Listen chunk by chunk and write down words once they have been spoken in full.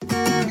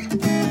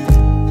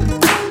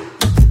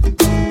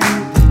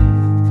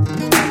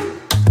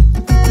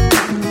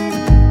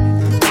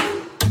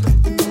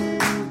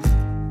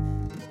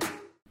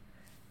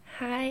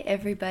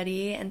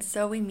everybody, and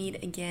so we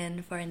meet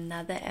again for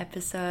another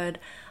episode.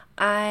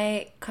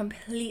 I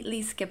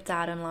completely skipped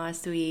out on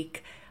last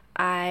week.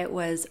 I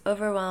was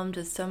overwhelmed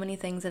with so many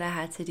things that I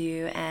had to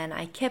do, and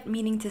I kept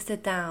meaning to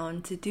sit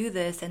down to do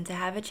this and to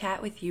have a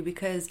chat with you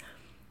because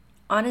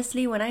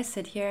honestly, when I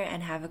sit here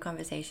and have a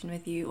conversation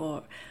with you,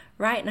 or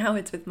right now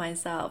it's with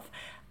myself,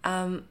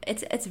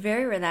 it's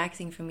very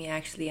relaxing for me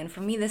actually. And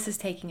for me, this is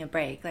taking a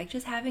break. Like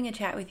just having a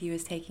chat with you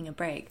is taking a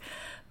break.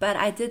 But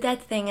I did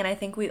that thing, and I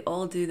think we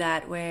all do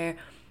that, where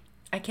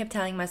I kept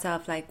telling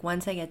myself, like,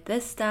 once I get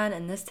this done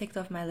and this ticked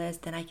off my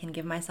list, then I can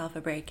give myself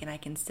a break and I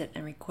can sit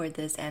and record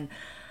this. And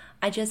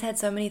I just had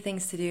so many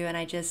things to do, and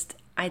I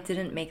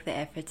didn't make the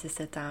effort to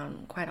sit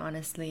down, quite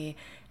honestly.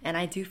 And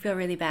I do feel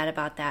really bad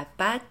about that.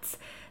 But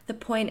the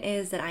point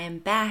is that I am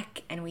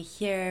back, and we're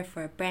here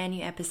for a brand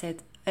new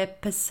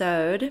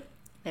episode.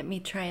 Let me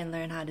try and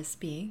learn how to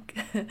speak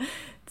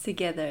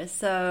together.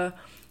 So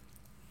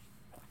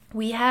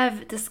we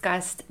have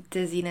discussed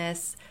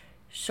dizziness,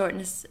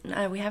 shortness.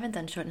 No, we haven't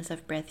done shortness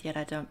of breath yet,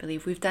 I don't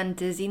believe. We've done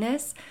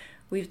dizziness,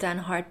 we've done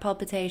heart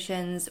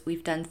palpitations,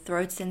 we've done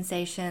throat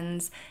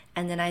sensations,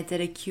 and then I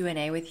did a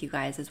Q&A with you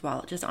guys as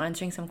well, just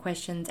answering some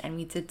questions, and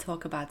we did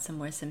talk about some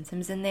more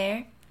symptoms in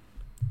there.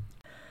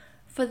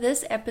 For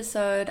this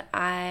episode,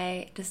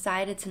 I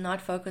decided to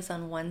not focus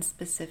on one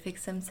specific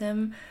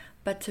symptom,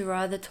 but to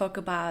rather talk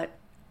about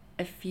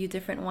a few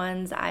different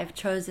ones. I've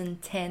chosen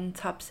 10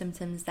 top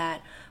symptoms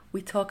that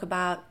we talk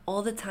about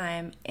all the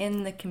time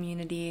in the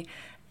community,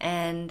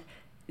 and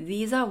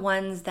these are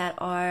ones that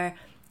are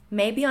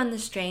maybe on the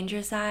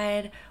stranger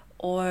side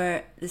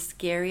or the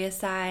scarier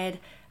side,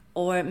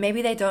 or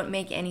maybe they don't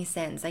make any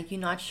sense, like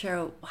you're not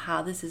sure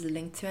how this is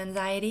linked to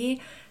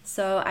anxiety.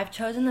 So I've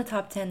chosen the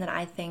top 10 that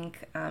I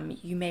think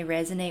you may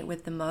resonate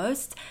with the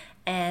most,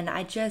 and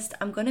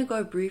I'm going to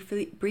go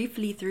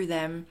briefly through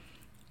them,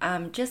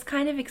 just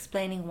kind of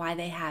explaining why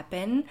they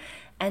happen,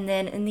 and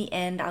then in the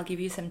end I'll give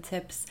you some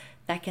tips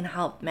that can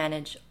help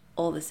manage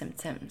all the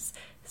symptoms.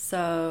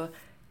 So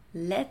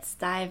let's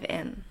dive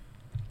in.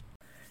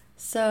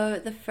 So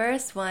the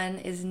first one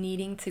is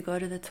needing to go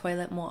to the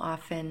toilet more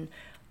often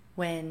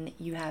when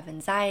you have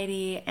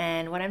anxiety,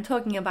 and what I'm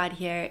talking about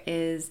here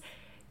is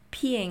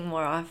peeing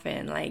more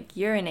often, like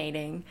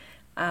urinating.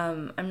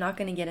 I'm not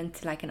going to get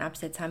into like an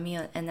upset tummy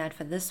and that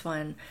for this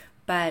one,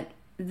 but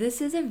this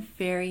is a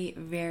very,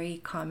 very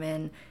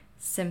common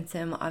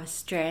symptom of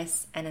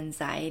stress and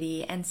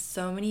anxiety, and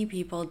so many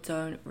people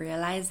don't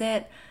realize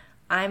it.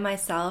 I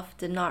myself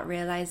did not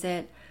realize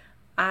it.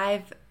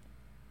 I've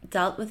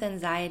dealt with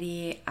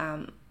anxiety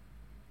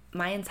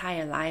my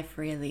entire life,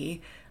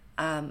 really.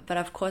 But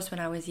of course, when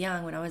I was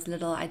young, when I was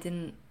little, I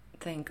didn't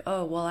think,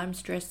 oh, well, I'm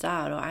stressed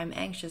out, or I'm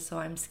anxious,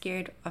 or I'm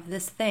scared of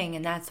this thing,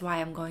 and that's why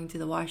I'm going to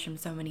the washroom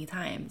so many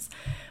times.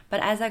 But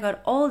as I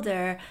got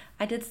older,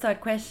 I did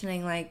start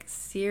questioning, like,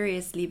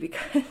 seriously,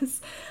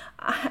 because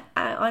I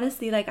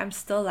honestly, like, I'm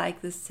still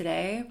like this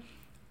today.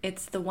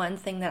 It's the one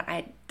thing that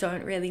I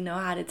don't really know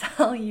how to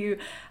tell you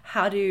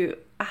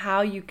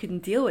how you can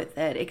deal with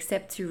it,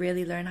 except to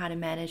really learn how to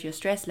manage your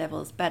stress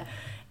levels. But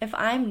if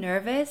I'm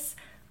nervous,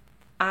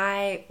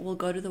 I will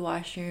go to the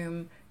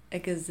washroom a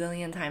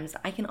gazillion times.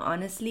 I can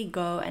honestly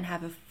go and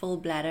have a full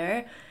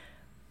bladder.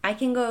 I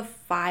can go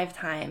 5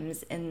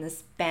 times in the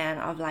span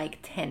of like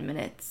 10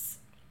 minutes.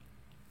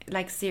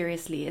 Like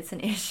seriously, it's an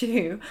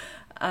issue.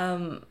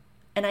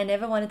 And I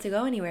never wanted to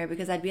go anywhere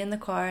because I'd be in the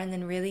car and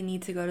then really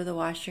need to go to the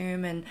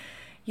washroom. And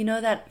you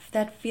know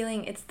that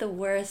feeling, it's the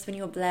worst when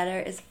your bladder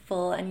is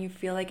full and you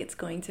feel like it's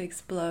going to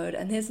explode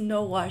and there's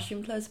no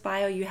washroom close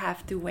by, or you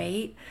have to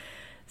wait.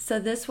 So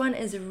this one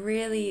is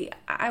really,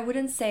 I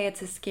wouldn't say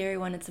it's a scary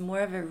one, it's more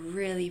of a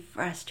really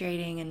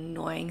frustrating,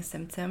 annoying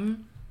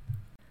symptom.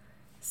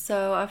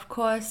 So of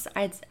course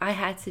I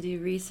had to do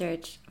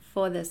research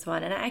for this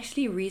one, and I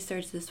actually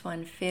researched this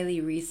one fairly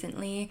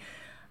recently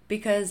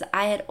because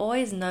I had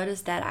always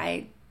noticed that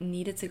I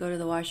needed to go to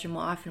the washroom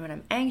more often when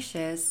I'm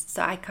anxious.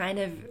 So I kind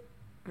of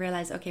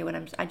realized, okay,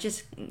 I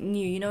just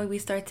knew, we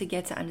start to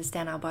get to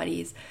understand our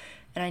bodies,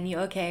 and I knew,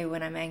 okay,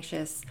 when I'm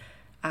anxious,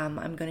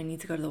 I'm going to need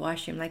to go to the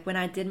washroom. Like when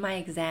I did my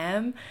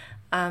exam,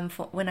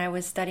 when I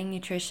was studying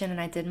nutrition and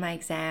I did my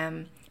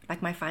exam,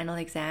 like my final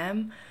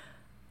exam,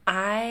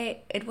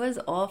 it was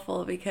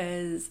awful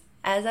because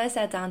as I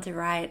sat down to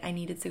write, I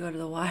needed to go to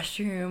the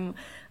washroom.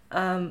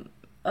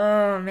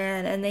 Oh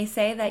man, and they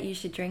say that you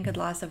should drink a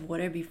glass of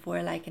water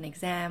before like an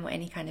exam or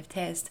any kind of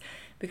test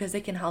because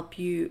it can help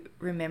you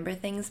remember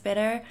things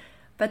better.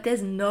 But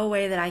there's no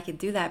way that I could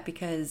do that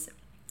because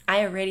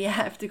I already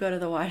have to go to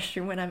the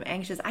washroom when I'm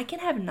anxious. I can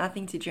have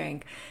nothing to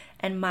drink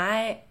and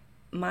my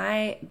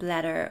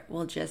bladder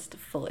will just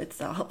fill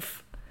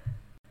itself.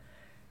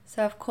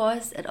 So of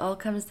course, it all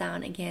comes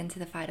down again to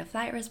the fight or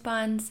flight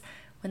response.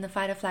 When the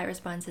fight or flight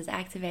response is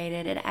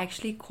activated, it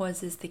actually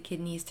causes the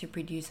kidneys to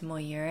produce more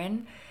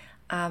urine.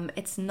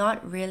 It's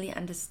not really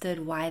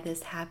understood why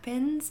this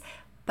happens,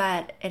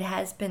 but it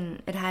has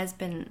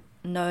been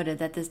noted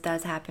that this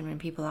does happen when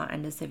people are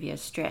under severe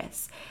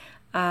stress.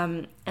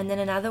 And then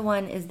another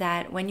one is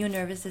that when your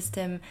nervous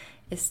system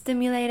is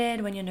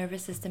stimulated, when your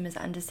nervous system is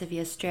under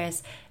severe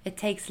stress, it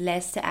takes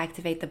less to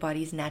activate the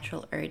body's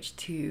natural urge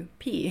to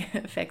pee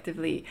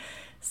effectively.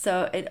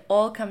 So it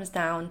all comes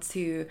down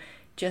to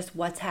just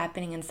what's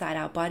happening inside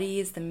our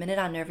bodies. The minute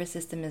our nervous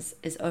system is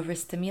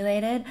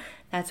overstimulated,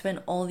 that's when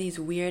all these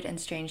weird and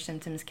strange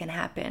symptoms can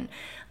happen.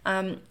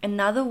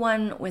 Another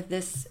one with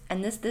this,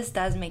 and this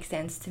does make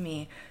sense to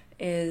me,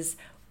 is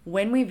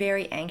when we're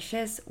very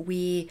anxious,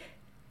 we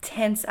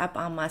tense up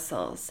our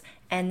muscles,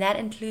 and that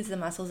includes the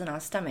muscles in our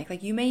stomach.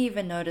 Like, you may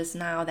even notice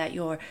now that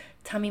your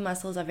tummy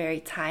muscles are very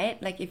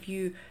tight. Like, if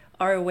you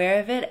are aware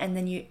of it and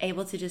then you're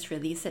able to just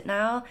release it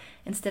now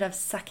instead of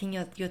sucking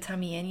your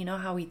tummy in, you know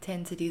how we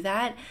tend to do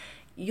that,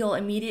 you'll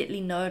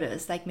immediately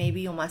notice like maybe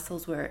your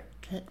muscles were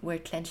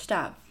clenched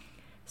up.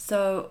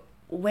 So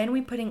when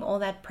we're putting all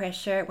that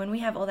pressure, when we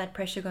have all that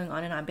pressure going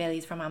on in our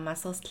bellies from our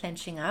muscles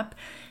clenching up,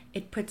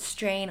 it puts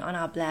strain on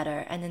our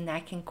bladder, and then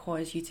that can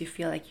cause you to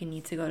feel like you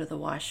need to go to the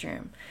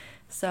washroom.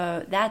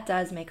 So that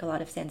does make a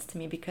lot of sense to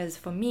me, because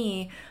for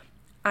me,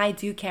 I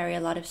do carry a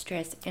lot of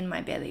stress in my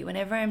belly.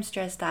 Whenever I'm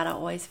stressed out, I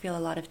always feel a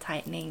lot of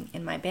tightening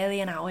in my belly,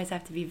 and I always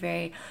have to be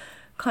very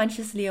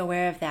consciously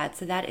aware of that.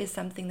 So that is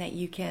something that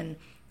you can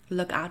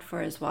look out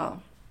for as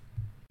well.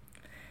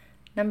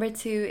 Number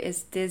 2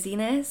 is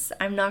dizziness.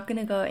 I'm not going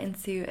to go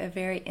into a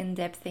very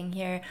in-depth thing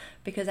here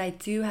because I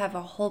do have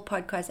a whole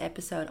podcast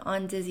episode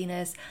on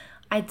dizziness.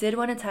 I did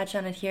want to touch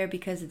on it here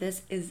because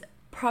this is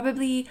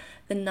probably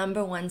the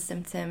number one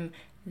symptom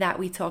that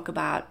we talk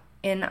about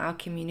in our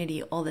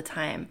community all the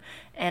time.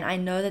 And I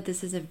know that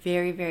this is a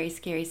very, very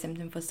scary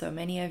symptom for so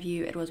many of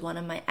you. It was one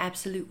of my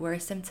absolute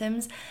worst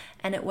symptoms,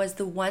 and it was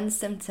the one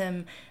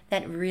symptom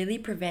that really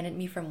prevented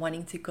me from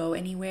wanting to go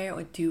anywhere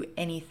or do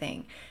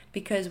anything.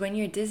 Because when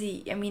you're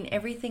dizzy, I mean,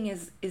 everything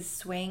is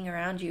swaying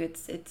around you.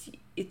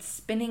 It's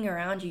spinning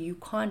around you. You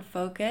can't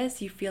focus.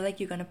 You feel like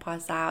you're going to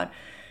pass out.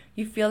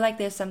 You feel like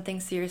there's something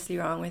seriously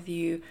wrong with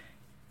you.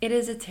 It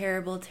is a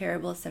terrible,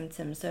 terrible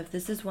symptom. So if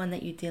this is one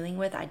that you're dealing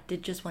with, I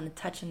did just want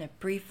to touch on it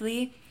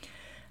briefly.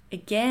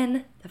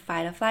 Again, the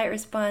fight or flight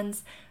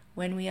response.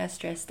 When we are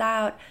stressed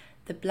out,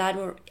 the blood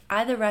will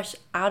either rush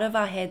out of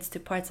our heads to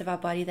parts of our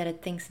body that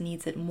it thinks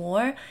needs it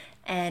more.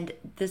 And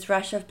this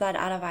rush of blood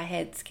out of our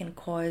heads can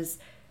cause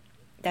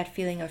that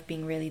feeling of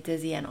being really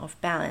dizzy and off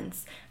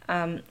balance.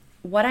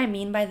 What I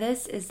mean by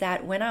this is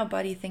that when our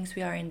body thinks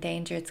we are in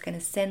danger, it's going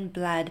to send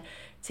blood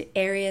to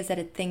areas that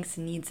it thinks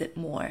needs it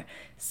more.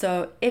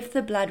 So if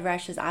the blood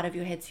rushes out of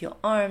your head to your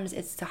arms,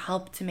 it's to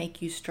help to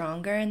make you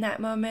stronger in that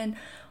moment.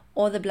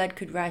 Or the blood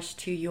could rush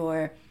to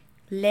your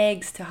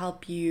legs to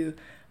help you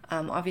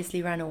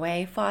obviously run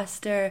away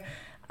faster.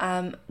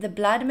 The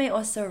blood may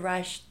also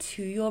rush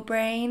to your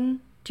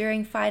brain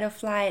during fight or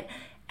flight,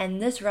 and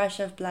this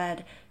rush of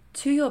blood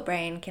to your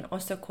brain can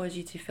also cause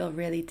you to feel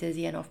really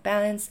dizzy and off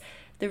balance.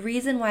 The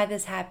reason why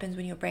this happens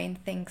when your brain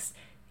thinks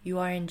you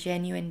are in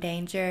genuine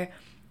danger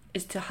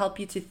is to help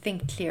you to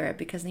think clearer,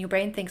 because your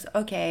brain thinks,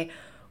 okay,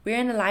 we're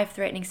in a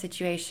life-threatening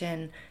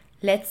situation.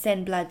 Let's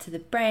send blood to the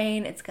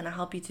brain. It's going to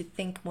help you to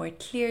think more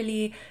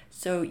clearly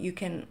so you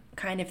can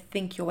kind of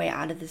think your way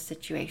out of the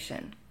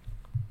situation.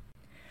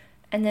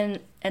 And then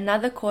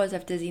another cause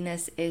of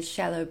dizziness is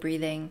shallow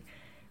breathing.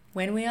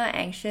 When we are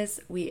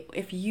anxious,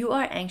 if you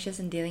are anxious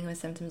and dealing with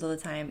symptoms all the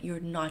time, you're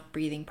not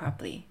breathing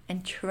properly.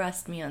 And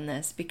trust me on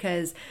this,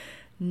 because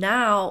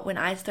now when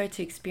I start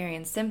to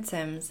experience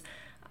symptoms,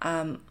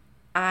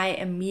 I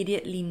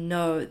immediately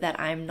know that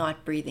I'm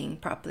not breathing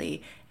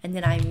properly. And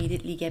then I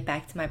immediately get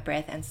back to my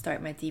breath and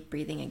start my deep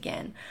breathing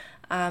again.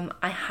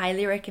 I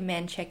highly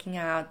recommend checking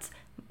out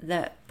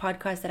the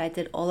podcast that I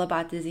did all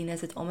about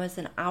dizziness. It's almost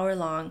an hour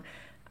long.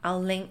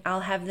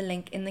 I'll have the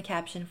link in the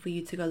caption for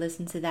you to go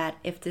listen to that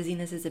if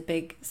dizziness is a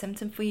big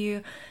symptom for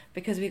you,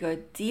 because we go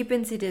deep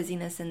into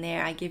dizziness in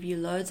there. I give you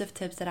loads of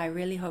tips that I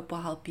really hope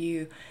will help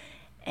you.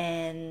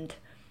 And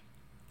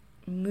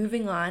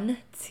moving on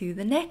to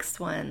the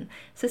next one.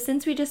 So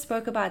since we just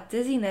spoke about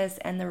dizziness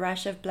and the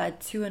rush of blood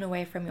to and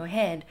away from your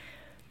head,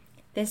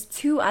 there's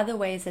 2 other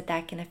ways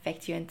that can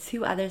affect you and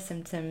 2 other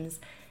symptoms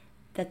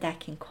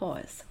that can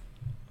cause.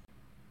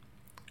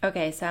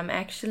 Okay, so I'm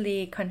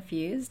actually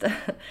confused.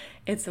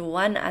 It's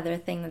one other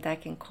thing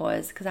that can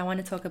cause, because I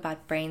want to talk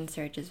about brain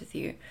surges with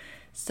you.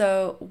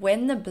 So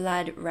when the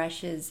blood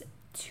rushes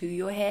to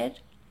your head,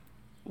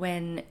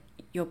 when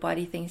your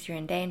body thinks you're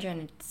in danger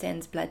and it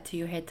sends blood to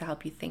your head to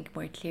help you think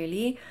more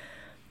clearly,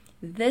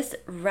 this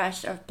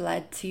rush of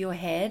blood to your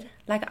head,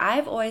 like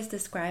I've always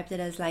described it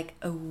as like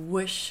a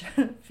whoosh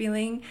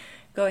feeling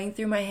going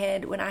through my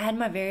head. When I had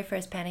my very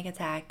first panic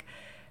attack,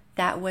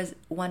 that was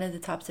one of the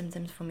top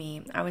symptoms for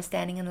me. I was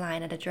standing in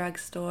line at a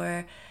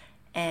drugstore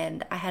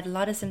and I had a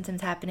lot of symptoms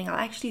happening. I'll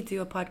actually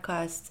do a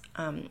podcast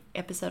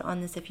episode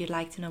on this if you'd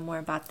like to know more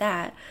about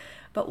that.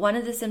 But one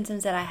of the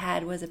symptoms that I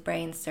had was a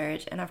brain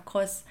surge. And of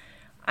course,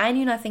 I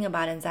knew nothing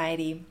about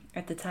anxiety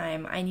at the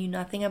time. I knew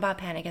nothing about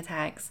panic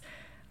attacks.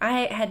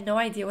 I had no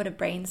idea what a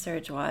brain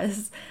surge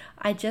was.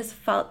 I just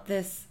felt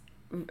this,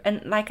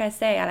 and like I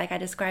say, I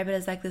describe it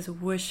as like this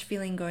whoosh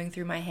feeling going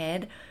through my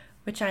head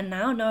which I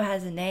now know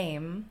has a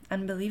name,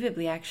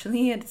 unbelievably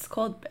actually. It's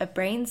called a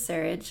brain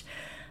surge.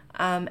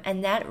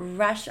 And that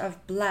rush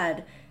of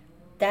blood,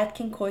 that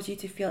can cause you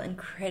to feel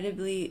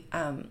incredibly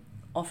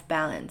off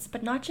balance.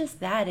 But not just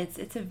that,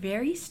 it's a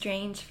very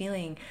strange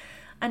feeling.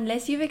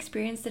 Unless you've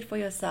experienced it for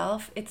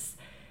yourself,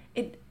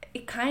 it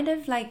kind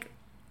of like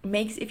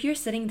makes, if you're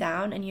sitting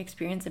down and you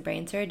experience a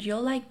brain surge,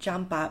 you'll like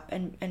jump up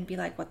and be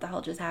like, what the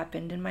hell just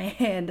happened in my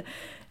head?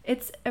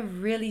 It's a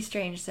really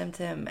strange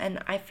symptom,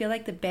 and I feel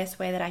like the best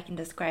way that I can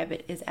describe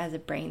it is as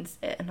a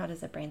not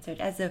as a brain surge,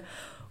 as a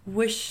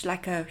whoosh,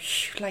 like a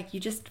shh, like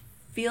you just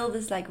feel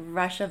this like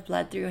rush of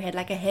blood through your head,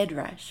 like a head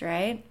rush,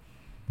 right?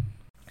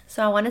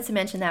 So I wanted to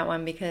mention that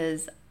one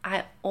because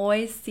I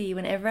always see,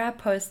 whenever I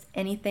post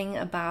anything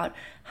about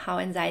how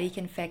anxiety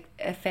can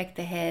affect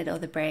the head or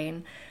the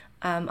brain,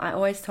 I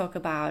always talk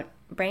about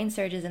brain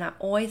surges, and I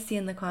always see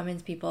in the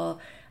comments people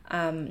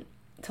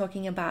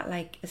talking about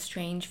like a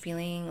strange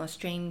feeling or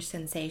strange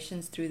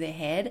sensations through their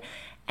head.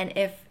 And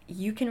if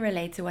you can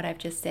relate to what I've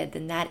just said,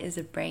 then that is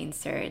a brain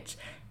surge.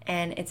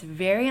 And it's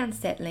very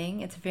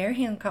unsettling, it's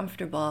very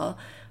uncomfortable,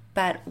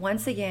 but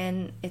once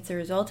again, it's a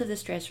result of the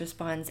stress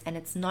response, and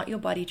it's not your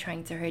body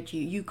trying to hurt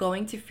you. You're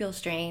going to feel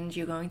strange,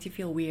 you're going to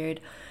feel weird,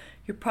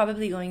 you're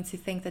probably going to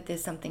think that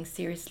there's something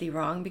seriously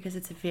wrong because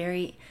it's a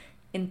very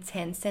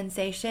intense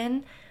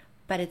sensation,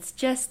 but it's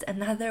just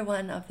another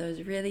one of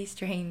those really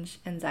strange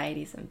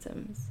anxiety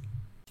symptoms.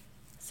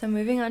 So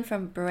moving on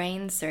from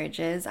brain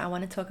surges, I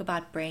want to talk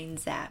about brain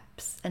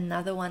zaps,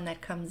 another one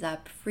that comes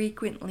up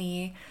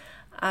frequently.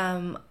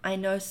 I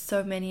know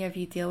so many of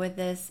you deal with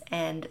this,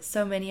 and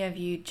so many of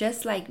you,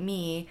 just like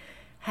me,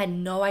 had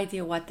no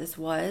idea what this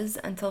was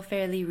until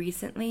fairly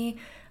recently.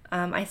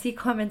 I see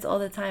comments all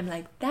the time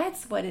like,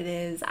 that's what it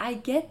is. I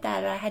get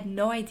that. I had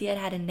no idea it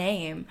had a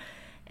name.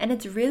 And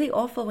it's really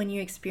awful when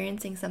you're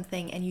experiencing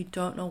something and you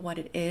don't know what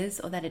it is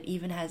or that it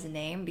even has a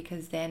name,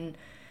 because then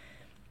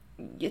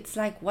it's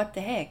like, what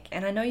the heck?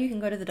 And I know you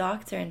can go to the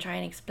doctor and try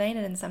and explain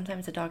it, and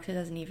sometimes the doctor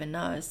doesn't even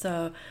know.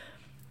 So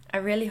I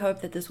really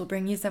hope that this will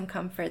bring you some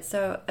comfort.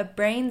 So a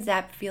brain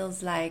zap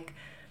feels like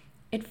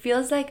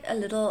there's like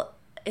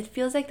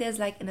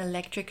an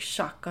electric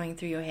shock going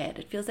through your head.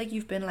 It feels like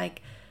you've been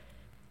like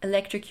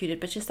electrocuted,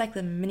 but just like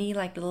the mini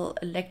like little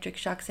electric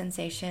shock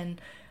sensation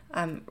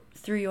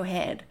through your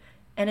head.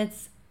 And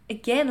it's,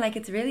 again, like,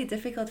 it's really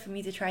difficult for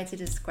me to try to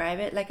describe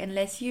it. Like,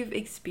 unless you've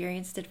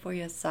experienced it for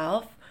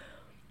yourself,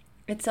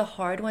 it's a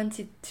hard one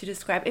to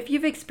describe. If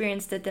you've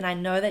experienced it, then I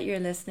know that you're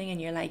listening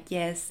and you're like,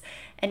 yes.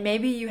 And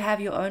maybe you have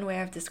your own way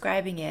of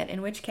describing it,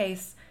 in which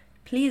case,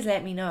 please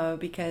let me know,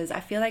 because I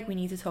feel like we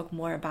need to talk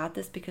more about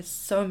this because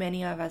so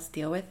many of us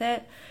deal with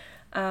it.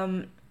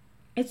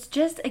 It's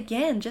just,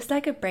 again, just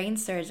like a brain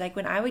surge. Like,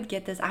 when I would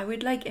get this, I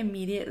would like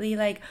immediately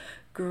like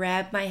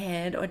grab my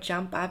head or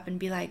jump up and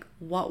be like,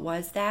 what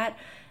was that?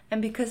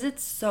 And because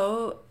it's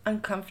so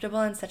uncomfortable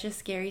and such a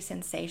scary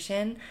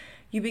sensation,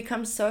 you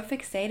become so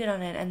fixated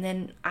on it. And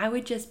then I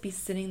would just be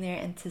sitting there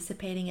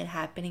anticipating it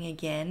happening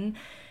again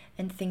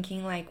and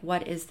thinking like,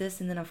 what is this?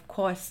 And then of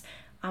course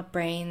our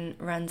brain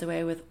runs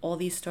away with all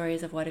these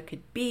stories of what it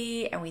could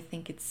be, and we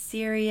think it's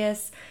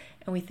serious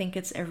and we think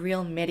it's a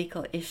real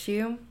medical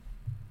issue.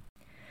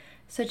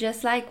 So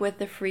just like with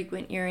the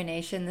frequent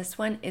urination, this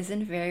one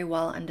isn't very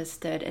well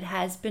understood. It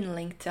has been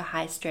linked to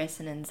high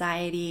stress and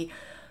anxiety,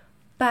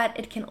 but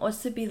it can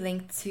also be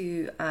linked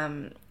to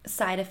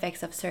side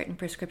effects of certain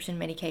prescription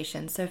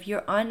medications. So if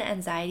you're on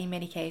anxiety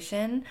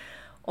medication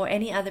or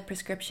any other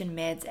prescription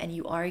meds and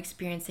you are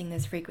experiencing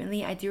this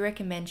frequently, I do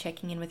recommend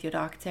checking in with your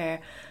doctor.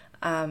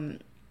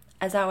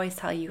 As I always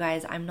tell you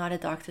guys, I'm not a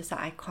doctor, so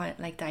I can't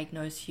like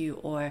diagnose you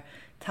or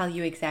tell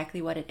you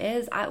exactly what it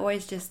is. I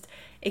always just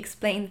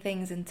explain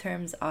things in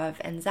terms of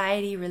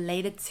anxiety,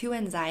 related to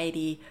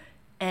anxiety,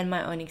 and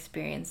my own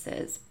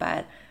experiences.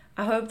 But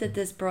I hope that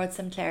this brought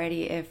some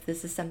clarity if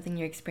this is something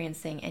you're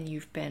experiencing and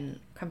you've been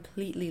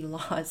completely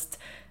lost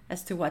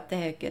as to what the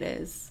heck it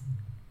is.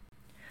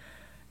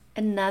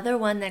 Another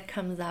one that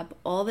comes up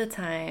all the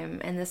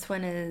time, and this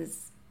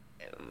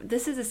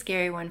is a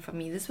scary one for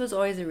me. This was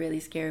always a really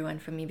scary one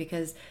for me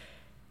because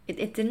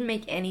it didn't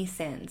make any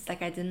sense.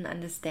 Like, I didn't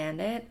understand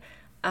it.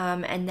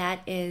 And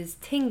that is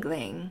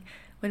tingling.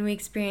 When we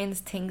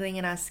experience tingling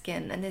in our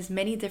skin, and there's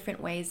many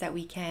different ways that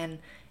we can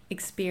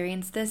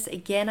experience this.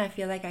 Again, I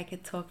feel like I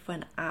could talk for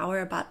an hour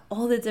about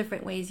all the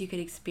different ways you could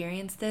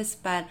experience this,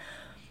 but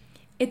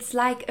it's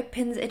like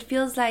it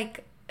feels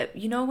like,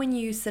 you know, when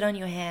you sit on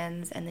your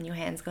hands and then your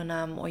hands go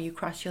numb, or you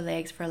cross your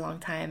legs for a long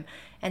time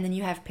and then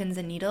you have pins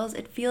and needles.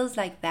 It feels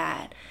like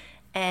that.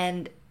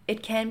 And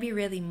it can be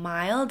really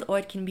mild or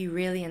it can be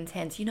really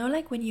intense. You know,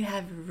 like when you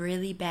have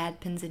really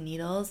bad pins and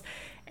needles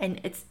and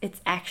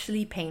it's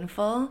actually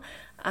painful.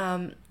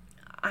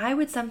 I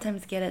would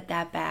sometimes get it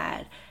that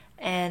bad,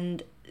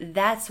 and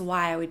that's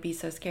why I would be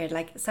so scared.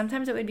 Like,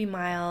 sometimes it would be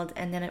mild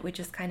and then it would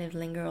just kind of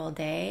linger all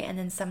day, and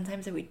then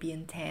sometimes it would be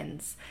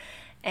intense.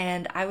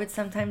 And I would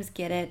sometimes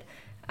get it,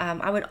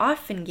 I would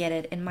often get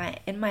it in my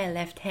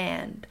left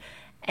hand,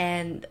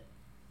 and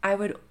I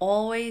would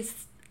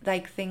always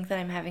like think that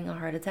I'm having a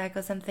heart attack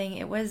or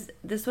something.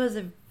 This was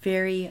a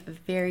very,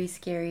 very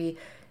scary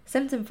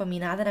symptom for me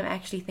now that I'm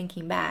actually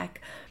thinking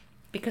back,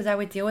 because I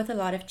would deal with a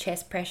lot of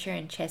chest pressure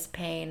and chest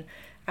pain.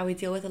 I would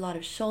deal with a lot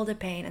of shoulder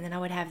pain, and then I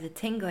would have the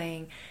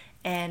tingling,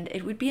 and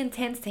it would be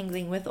intense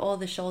tingling with all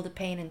the shoulder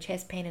pain and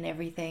chest pain and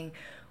everything,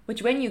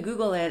 which when you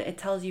Google it, it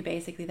tells you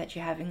basically that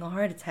you're having a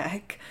heart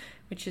attack,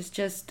 which is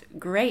just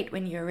great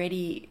when you're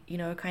already,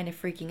 kind of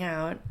freaking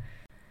out.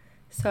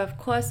 So of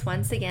course,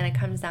 once again, it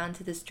comes down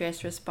to the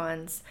stress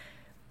response.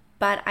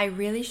 But I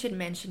really should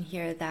mention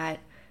here that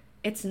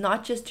it's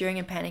not just during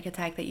a panic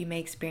attack that you may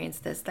experience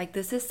this. Like,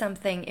 this is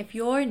something, if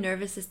your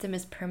nervous system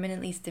is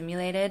permanently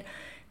stimulated,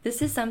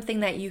 this is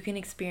something that you can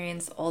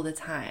experience all the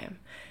time.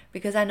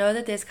 Because I know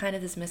that there's kind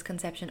of this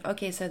misconception,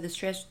 okay, so the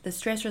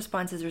stress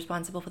response is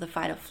responsible for the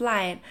fight or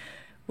flight,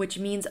 which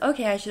means,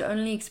 okay, I should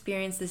only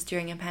experience this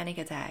during a panic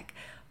attack.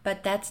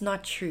 But that's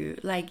not true.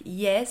 Like,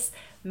 yes,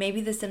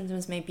 maybe the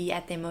symptoms may be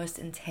at their most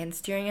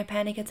intense during a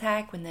panic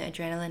attack when the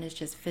adrenaline is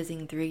just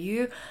fizzing through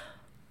you.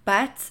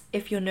 But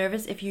if you're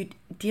nervous, if you're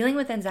dealing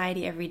with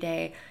anxiety every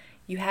day,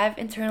 you have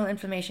internal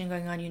inflammation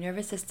going on, your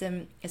nervous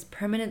system is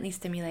permanently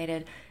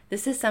stimulated,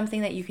 this is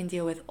something that you can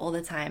deal with all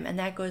the time. And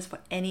that goes for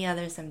any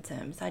other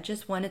symptoms. I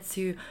just wanted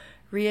to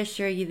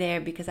reassure you there,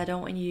 because I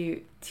don't want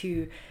you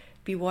to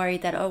be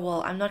worried that, oh,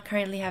 well, I'm not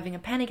currently having a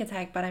panic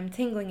attack, but I'm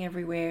tingling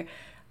everywhere.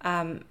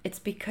 It's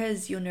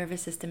because your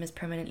nervous system is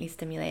permanently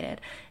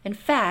stimulated. In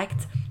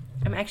fact,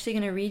 I'm actually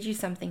going to read you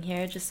something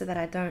here just so that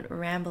I don't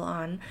ramble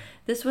on.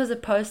 This was a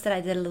post that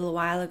I did a little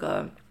while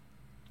ago.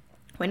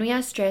 When we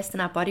are stressed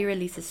and our body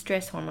releases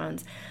stress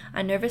hormones,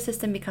 our nervous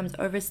system becomes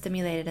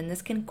overstimulated, and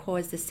this can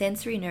cause the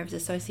sensory nerves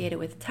associated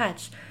with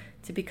touch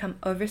to become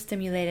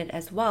overstimulated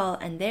as well,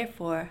 and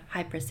therefore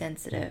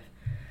hypersensitive.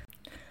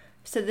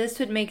 So this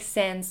would make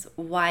sense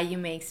why you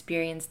may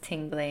experience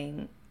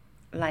tingling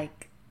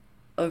like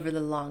over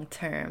the long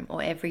term,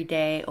 or every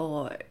day,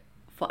 or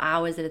for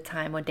hours at a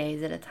time, or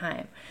days at a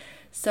time.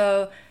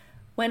 So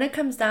when it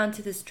comes down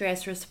to the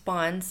stress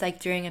response, like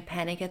during a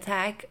panic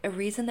attack, a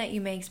reason that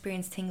you may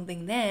experience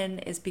tingling then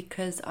is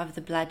because of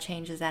the blood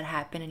changes that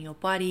happen in your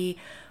body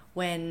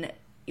when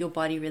your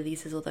body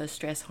releases all those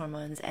stress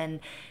hormones. And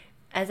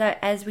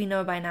as we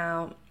know by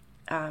now,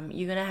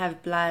 you're gonna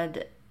have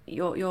blood.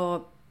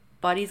 Your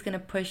body's gonna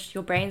push.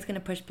 Your brain's gonna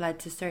push blood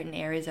to certain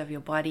areas of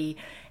your body.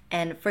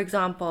 And for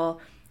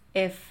example,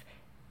 if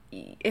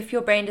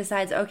your brain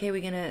decides, okay,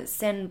 we're gonna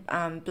send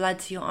blood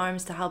to your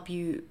arms to help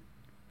you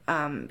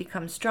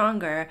become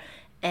stronger,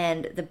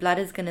 and the blood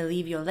is going to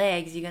leave your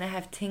legs, you're going to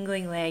have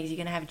tingling legs, you're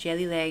going to have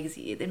jelly legs,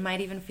 it might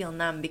even feel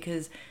numb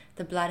because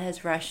the blood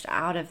has rushed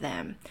out of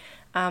them.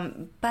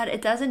 But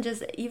it doesn't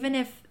just, even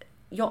if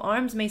your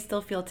arms may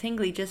still feel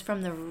tingly just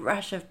from the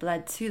rush of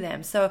blood to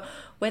them. So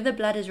whether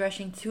blood is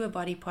rushing to a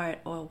body part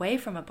or away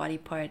from a body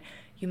part,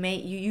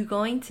 you're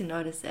going to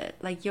notice it.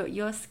 Like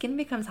your skin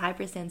becomes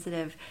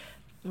hypersensitive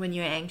when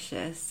you're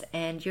anxious,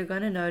 and you're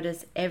going to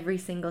notice every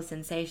single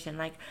sensation.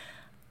 Like,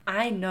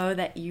 I know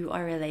that you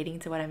are relating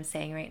to what I'm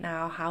saying right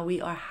now, how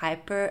we are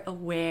hyper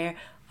aware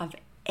of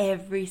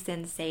every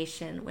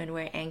sensation when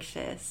we're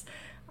anxious.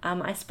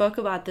 I spoke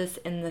about this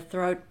in the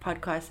throat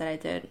podcast that I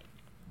did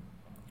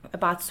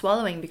about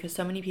swallowing, because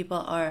so many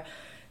people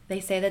they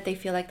say that they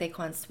feel like they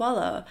can't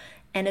swallow.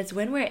 And it's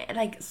when we're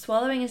like,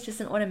 swallowing is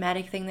just an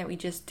automatic thing that we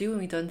just do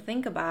and we don't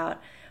think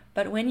about.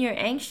 But when you're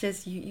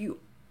anxious, you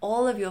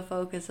all of your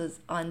focus is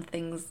on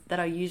things that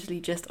are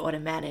usually just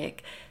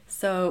automatic.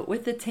 So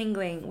with the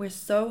tingling, we're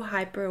so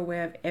hyper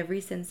aware of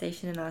every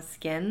sensation in our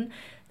skin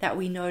that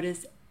we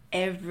notice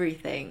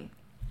everything.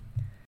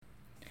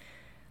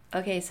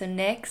 Okay, so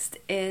next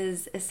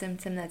is a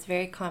symptom that's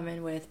very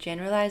common with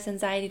generalized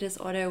anxiety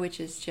disorder, which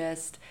is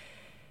just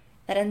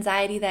that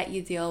anxiety that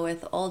you deal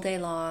with all day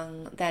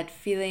long, that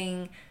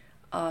feeling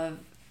of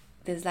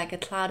there's like a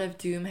cloud of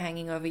doom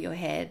hanging over your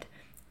head.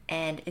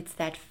 And it's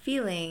that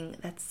feeling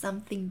that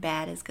something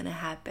bad is going to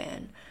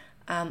happen.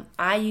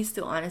 I used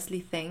to honestly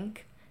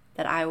think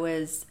that I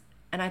was,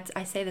 and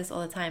I say this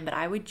all the time, but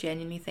I would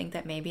genuinely think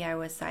that maybe I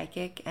was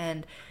psychic.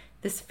 And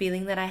this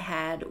feeling that I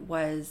had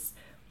was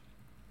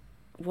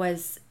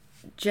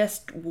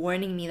just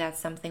warning me that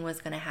something was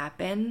going to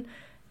happen.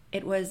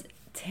 It was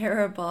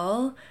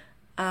terrible.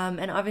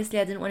 And obviously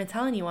I didn't want to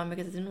tell anyone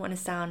because I didn't want to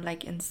sound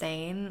like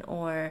insane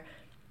or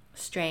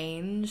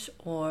strange,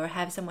 or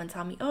have someone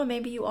tell me, oh,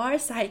 maybe you are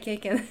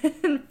psychic,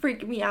 and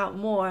freak me out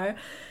more.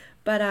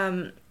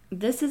 But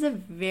this is a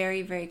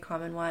very, very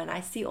common one.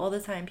 I see all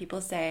the time people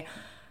say,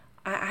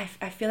 I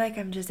feel like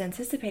I'm just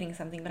anticipating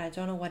something, but I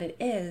don't know what it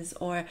is,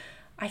 or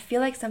I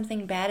feel like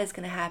something bad is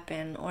going to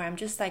happen, or I'm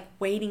just like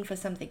waiting for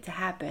something to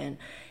happen.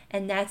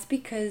 And that's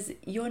because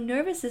your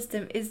nervous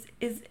system is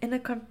in a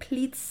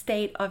complete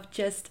state of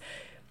just,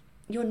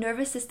 your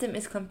nervous system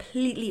is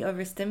completely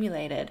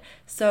overstimulated.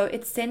 So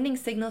it's sending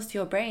signals to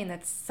your brain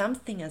that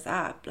something is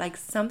up, like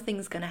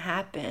something's going to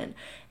happen.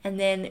 And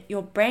then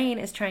your brain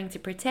is trying to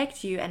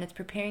protect you, and it's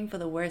preparing for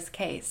the worst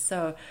case.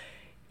 So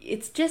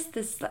it's just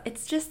this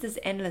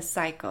endless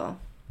cycle.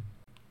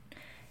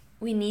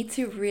 we need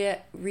to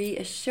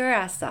reassure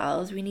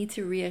ourselves, we need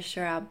to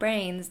reassure our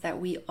brains that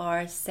we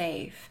are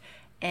safe.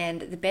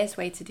 And the best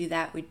way to do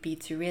that would be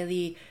to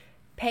really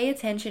pay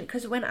attention,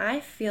 because when I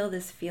feel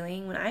this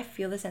feeling, when I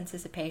feel this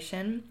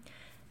anticipation,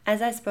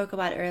 as I spoke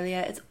about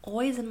earlier, it's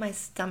always in my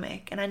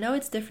stomach. And I know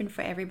it's different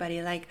for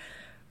everybody. Like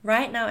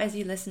right now, as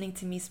you're listening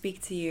to me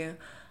speak to you,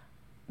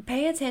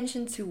 pay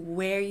attention to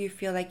where you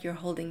feel like you're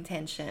holding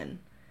tension.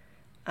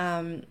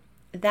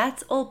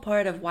 That's all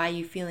part of why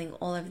you're feeling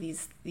all of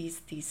these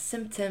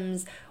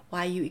symptoms,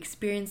 why you're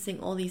experiencing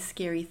all these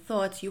scary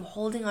thoughts. You're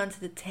holding on to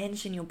the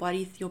tension. Your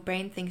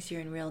brain thinks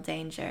you're in real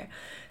danger.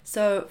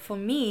 So for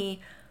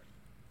me,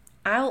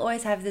 I'll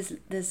always have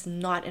this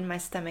knot in my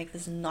stomach,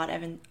 this knot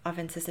of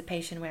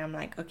anticipation where I'm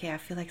like, okay, I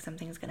feel like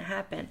something's going to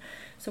happen.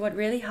 So what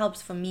really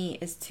helps for me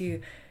is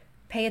to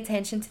pay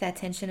attention to that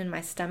tension in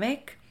my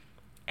stomach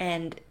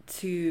and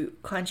to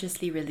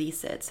consciously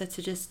release it. So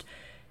to just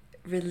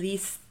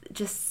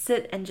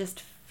sit and just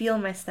feel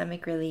my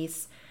stomach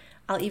release.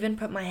 I'll even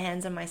put my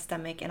hands on my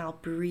stomach and I'll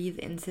breathe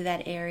into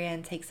that area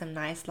and take some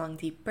nice long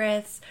deep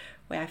breaths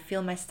where I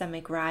feel my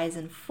stomach rise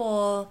and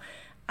fall.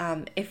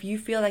 If you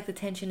feel like the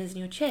tension is in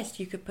your chest,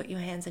 you could put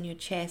your hands on your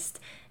chest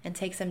and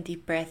take some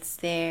deep breaths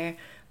there.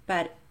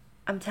 But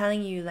I'm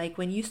telling you, like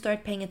when you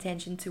start paying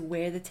attention to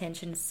where the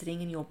tension is sitting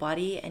in your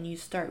body and you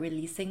start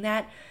releasing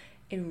that,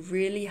 it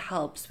really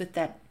helps with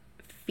that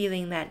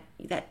feeling, that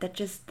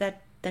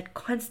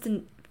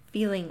constant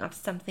feeling of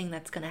something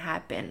that's going to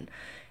happen.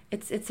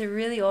 It's a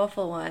really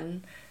awful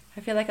one.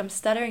 I feel like I'm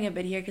stuttering a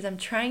bit here because I'm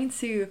trying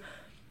so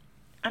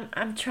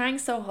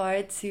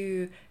hard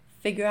to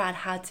figure out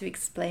how to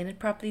explain it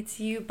properly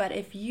to you. But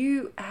if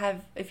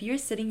you're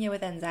sitting here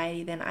with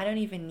anxiety, then I don't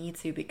even need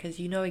to, because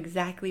you know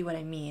exactly what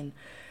I mean.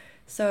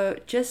 So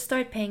just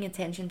start paying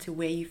attention to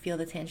where you feel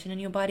the tension in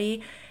your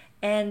body,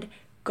 and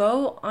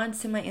go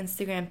onto my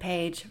Instagram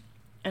page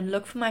and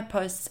look for my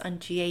posts on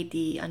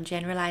GAD, on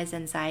generalized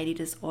anxiety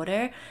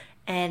disorder,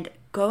 and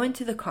go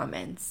into the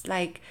comments.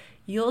 Like,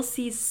 you'll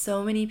see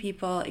so many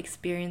people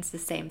experience the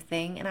same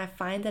thing, and I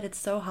find that it's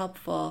so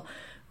helpful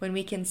when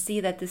we can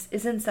see that this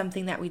isn't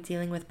something that we're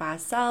dealing with by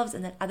ourselves,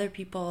 and that other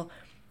people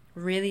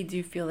really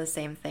do feel the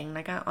same thing.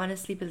 Like, I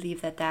honestly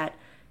believe that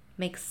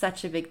makes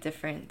such a big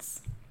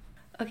difference.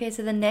 Okay,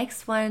 so the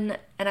next one,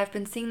 and I've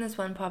been seeing this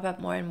one pop up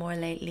more and more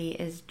lately,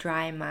 is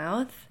dry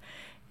mouth.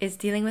 Is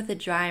dealing with a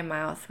dry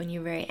mouth when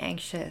you're very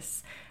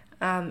anxious.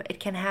 It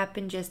can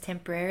happen just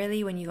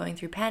temporarily when you're going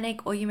through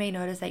panic, or you may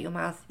notice that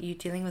you're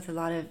dealing with a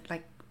lot of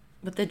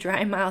with the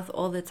dry mouth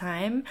all the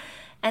time.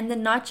 And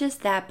then not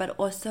just that, but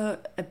also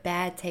a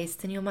bad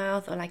taste in your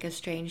mouth, or like a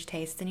strange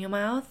taste in your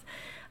mouth.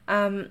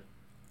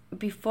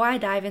 Before I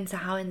dive into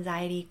how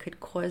anxiety could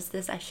cause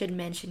this, I should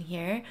mention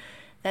here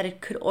that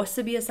it could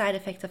also be a side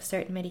effect of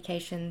certain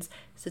medications.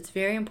 So it's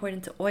very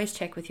important to always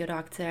check with your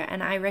doctor.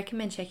 And I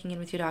recommend checking in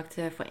with your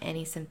doctor for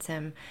any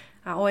symptom.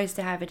 I always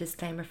do have a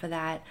disclaimer for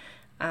that.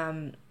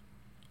 And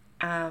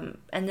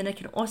then it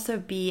can also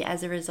be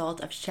as a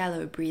result of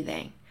shallow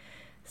breathing.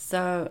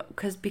 So,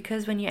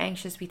 because when you're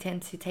anxious, we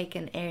tend to take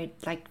an air,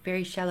 like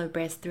very shallow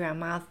breaths through our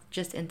mouth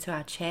just into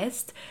our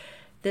chest.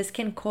 This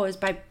can cause,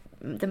 by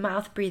the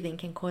mouth breathing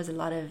can cause a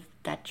lot of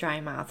that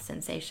dry mouth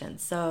sensation.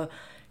 So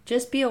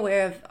just be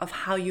aware of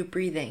how you're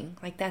breathing.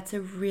 Like, that's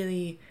a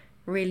really,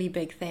 really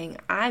big thing.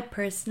 I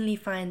personally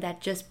find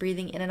that just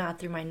breathing in and out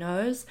through my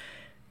nose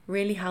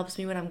really helps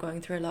me when I'm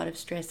going through a lot of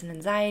stress and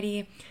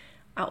anxiety.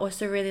 I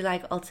also really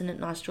like alternate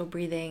nostril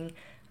breathing.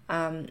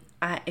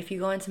 If you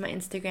go into my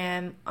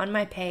Instagram, on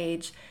my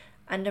page,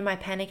 under my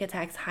panic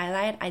attacks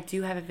highlight, I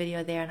do have a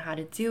video there on how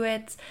to do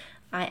it.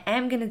 I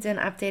am going to do an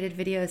updated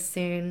video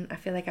soon. I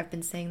feel like I've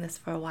been saying this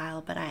for a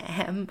while, but I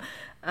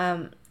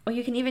am. Or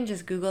you can even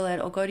just Google it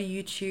or go to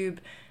YouTube.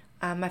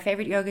 My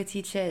favorite yoga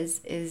teacher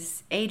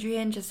is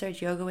Adriene. Just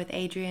search yoga with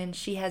Adriene.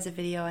 She has a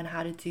video on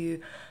how to do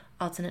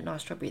alternate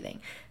nostril breathing.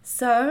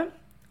 So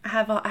I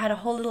had a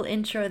whole little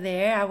intro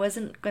there. I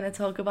wasn't going to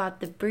talk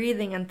about the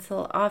breathing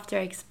until after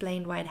I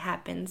explained why it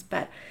happens,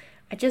 but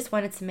I just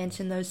wanted to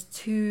mention those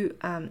two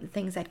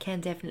things that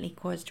can definitely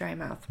cause dry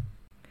mouth.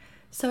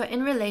 So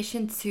in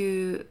relation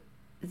to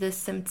this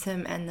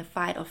symptom and the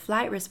fight or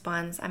flight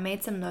response, I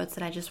made some notes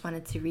that I just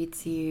wanted to read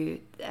to you,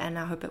 and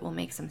I hope it will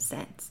make some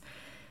sense.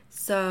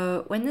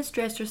 So when the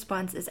stress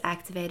response is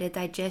activated,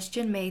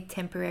 digestion may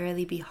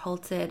temporarily be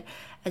halted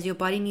as your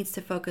body needs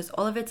to focus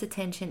all of its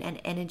attention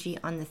and energy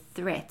on the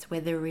threat,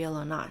 whether real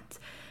or not.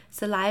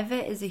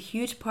 Saliva is a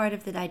huge part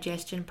of the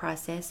digestion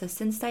process, so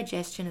since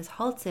digestion is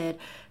halted,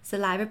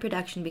 saliva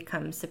production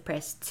becomes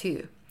suppressed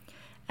too.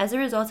 As a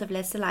result of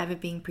less saliva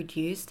being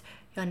produced,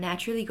 you're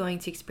naturally going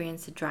to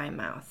experience a dry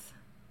mouth.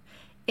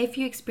 If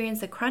you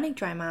experience a chronic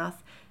dry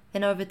mouth,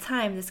 then over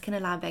time this can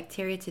allow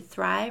bacteria to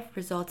thrive,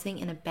 resulting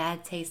in a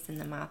bad taste in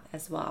the mouth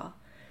as well.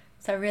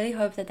 So I really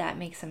hope that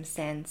makes some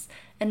sense.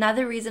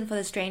 Another reason for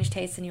the strange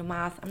taste in your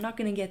mouth, I'm not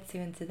going to get too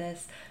into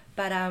this,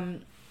 but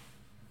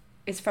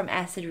is from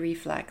acid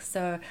reflux.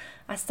 So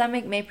our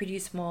stomach may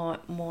produce more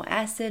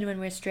acid when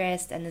we're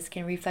stressed, and this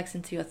can reflux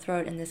into your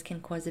throat, and this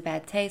can cause a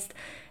bad taste.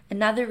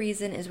 Another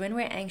reason is when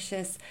we're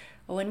anxious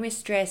or when we're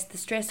stressed, the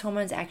stress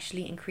hormones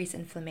actually increase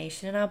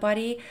inflammation in our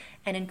body,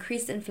 and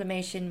increased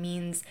inflammation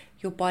means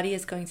your body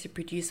is going to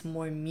produce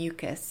more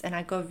mucus. And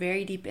I go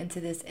very deep into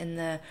this in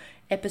the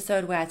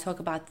episode where I talk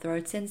about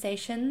throat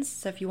sensations.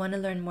 So if you want to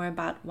learn more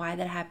about why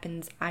that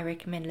happens, I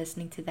recommend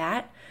listening to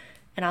that.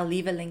 And I'll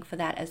leave a link for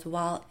that as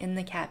well in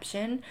the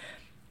caption.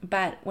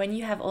 But when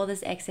you have all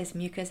this excess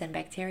mucus and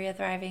bacteria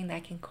thriving,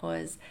 that can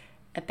cause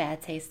a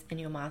bad taste in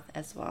your mouth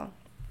as well.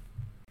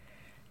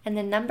 And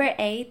then number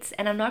 8,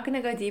 and I'm not going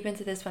to go deep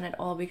into this one at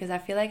all because I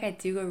feel like I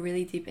do go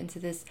really deep into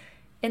this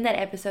in that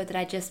episode that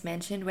I just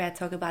mentioned where I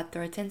talk about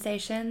throat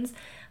sensations.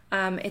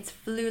 It's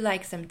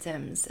flu-like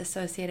symptoms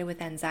associated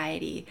with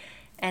anxiety.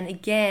 And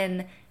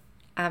again,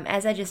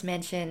 as I just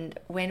mentioned,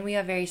 when we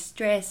are very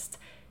stressed,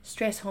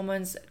 stress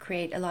hormones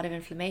create a lot of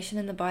inflammation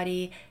in the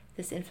body.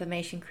 This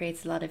inflammation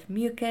creates a lot of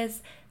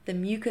mucus. The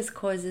mucus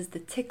causes the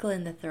tickle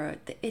in the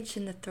throat, the itch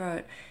in the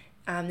throat,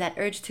 that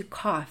urge to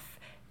cough.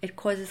 It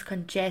causes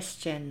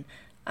congestion.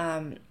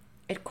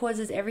 It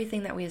causes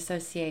everything that we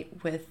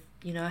associate with,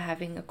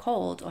 having a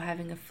cold or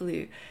having a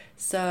flu.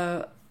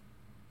 So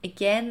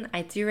again,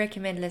 I do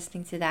recommend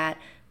listening to that.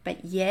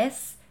 But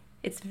yes,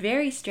 it's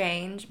very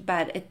strange,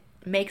 but it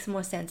makes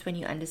more sense when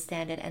you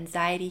understand it.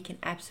 Anxiety can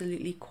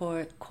absolutely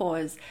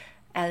cause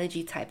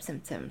allergy type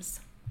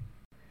symptoms.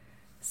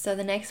 So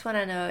the next one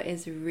I know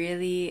is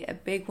really a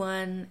big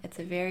one. It's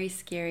a very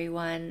scary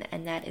one,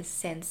 and that is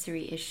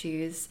sensory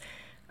issues.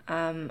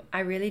 I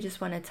really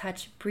just want to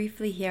touch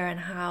briefly here on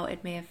how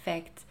it may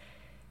affect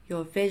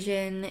your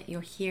vision,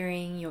 your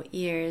hearing, your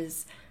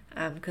ears,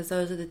 because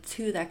those are the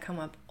two that come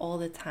up all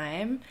the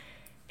time.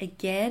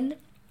 Again,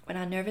 when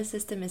our nervous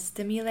system is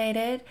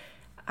stimulated,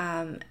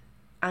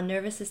 our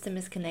nervous system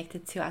is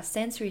connected to our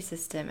sensory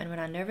system, and when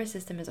our nervous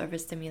system is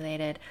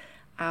overstimulated,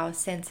 our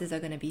senses are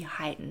going to be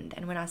heightened.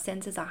 And when our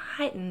senses are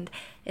heightened,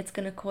 it's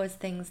going to cause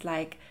things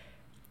like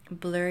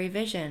blurry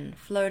vision,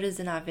 floaters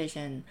in our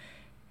vision,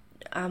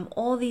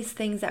 all these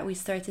things that we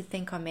start to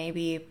think are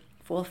maybe,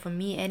 well, for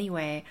me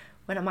anyway,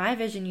 when my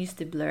vision used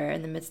to blur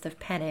in the midst of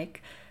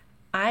panic,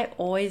 I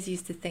always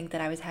used to think that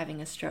I was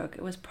having a stroke.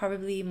 It was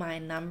probably my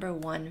number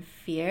one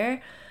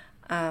fear.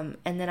 And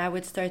then I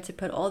would start to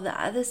put all the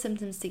other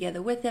symptoms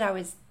together with it. I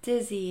was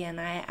dizzy,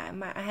 and I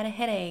had a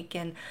headache,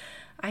 and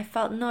I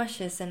felt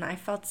nauseous, and I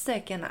felt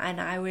sick, and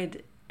I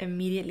would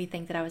immediately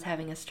think that I was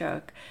having a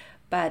stroke.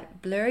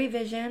 But blurry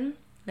vision,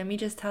 let me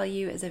just tell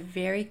you, is a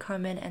very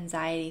common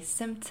anxiety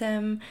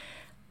symptom.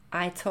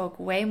 I talk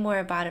way more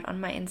about it on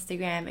my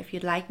Instagram. If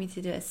you'd like me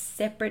to do a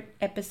separate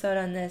episode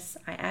on this,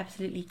 I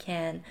absolutely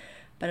can.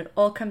 But it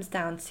all comes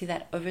down to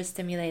that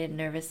overstimulated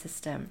nervous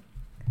system.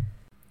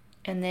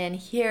 And then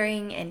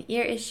hearing and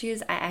ear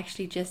issues, I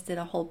actually just did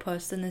a whole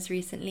post on this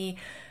recently.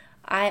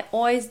 I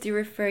always do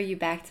refer you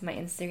back to my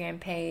Instagram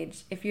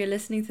page. If you're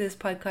listening to this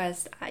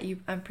podcast,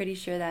 I'm pretty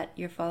sure that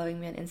you're following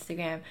me on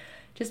Instagram,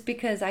 just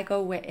because I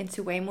go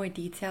into way more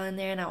detail in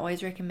there, and I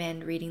always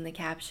recommend reading the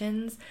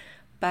captions.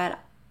 But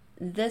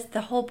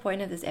the whole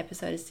point of this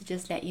episode is to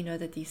just let you know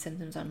that these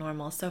symptoms are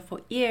normal. So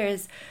for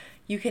ears,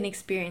 you can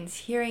experience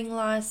hearing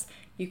loss,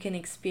 you can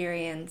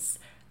experience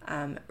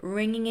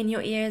ringing in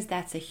your ears.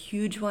 That's a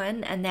huge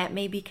one, and that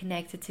may be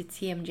connected to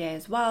TMJ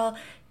as well.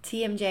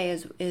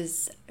 TMJ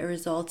is a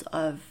result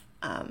of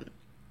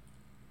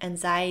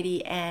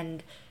anxiety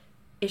and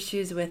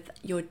issues with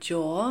your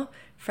jaw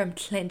from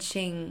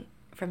clenching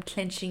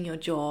your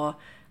jaw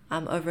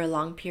over a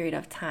long period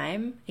of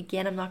time.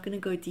 Again, I'm not going to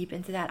go deep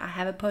into that. I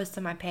have a post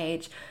on my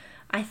page.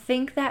 I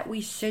think that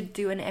we should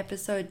do an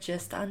episode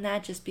just on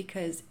that, just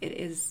because it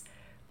is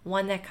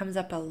one that comes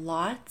up a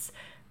lot.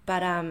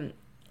 But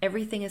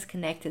everything is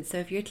connected. So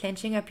if you're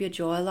clenching up your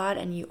jaw a lot,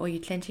 and you're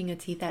clenching your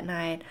teeth at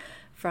night,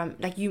 from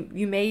like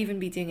you may even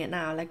be doing it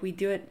now, like we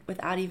do it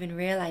without even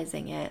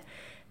realizing it,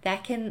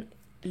 that can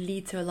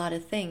lead to a lot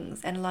of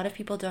things. And a lot of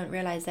people don't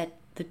realize that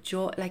the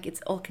jaw, like,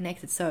 it's all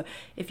connected. So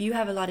if you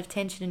have a lot of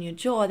tension in your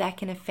jaw, that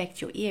can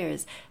affect your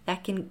ears,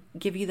 that can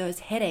give you those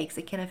headaches,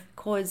 it can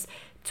cause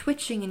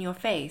twitching in your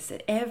face.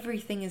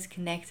 Everything is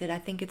connected. I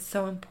think it's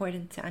so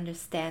important to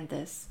understand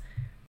this.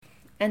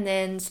 And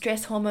then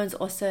stress hormones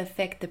also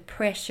affect the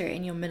pressure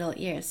in your middle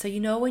ear. So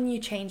when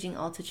you're changing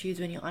altitudes,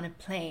 when you're on a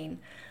plane,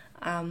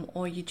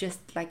 or you just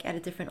like at a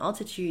different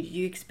altitude,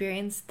 you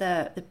experience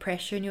the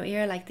pressure in your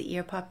ear, like the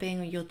ear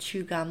popping, or you'll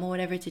chew gum or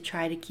whatever to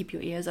try to keep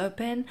your ears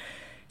open.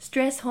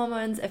 Stress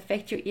hormones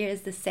affect your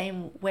ears the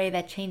same way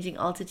that changing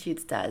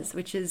altitudes does,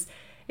 which is,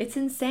 it's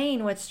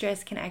insane what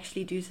stress can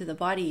actually do to the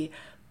body,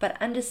 but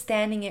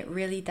understanding it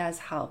really does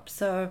help.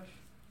 So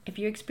if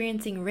you're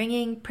experiencing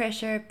ringing,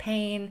 pressure,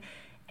 pain,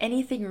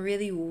 anything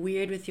really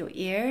weird with your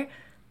ear,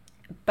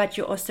 but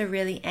you're also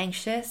really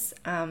anxious,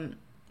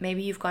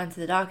 maybe you've gone to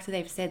the doctor,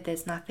 they've said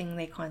there's nothing,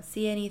 they can't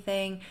see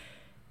anything.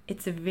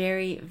 It's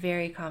very,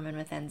 very common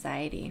with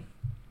anxiety.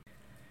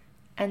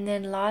 And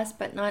then last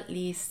but not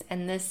least,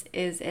 and this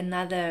is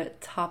another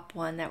top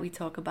one that we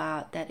talk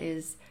about that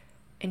is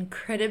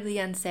incredibly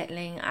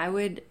unsettling. I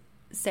would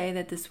say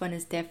that this one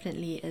is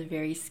definitely a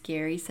very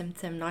scary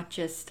symptom, not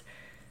just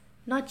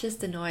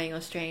annoying or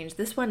strange.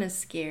 This one is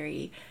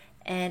scary.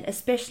 And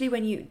especially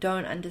when you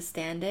don't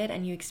understand it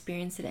and you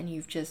experience it and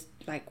you've just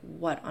like,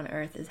 what on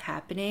earth is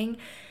happening?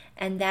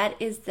 And that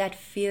is that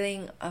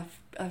feeling of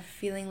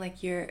feeling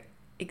like you're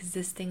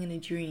existing in a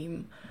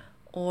dream,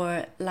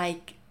 or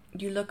like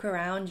you look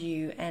around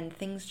you and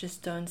things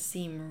just don't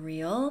seem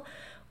real,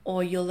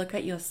 or you'll look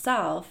at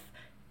yourself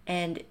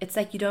and it's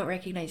like you don't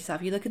recognize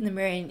yourself. You look in the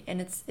mirror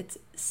and it's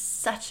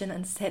such an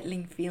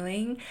unsettling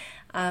feeling.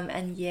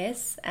 And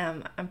yes,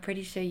 I'm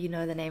pretty sure you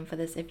know the name for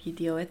this if you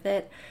deal with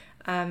it.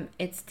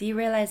 It's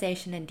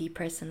derealization and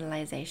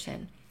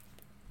depersonalization.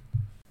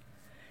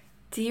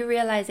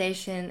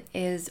 Derealization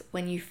is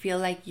when you feel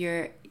like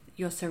your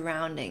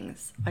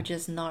surroundings are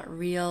just not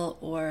real,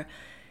 or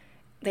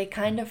they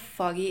kind of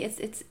foggy.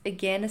 It's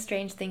again a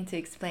strange thing to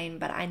explain,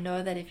 but I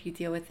know that if you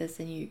deal with this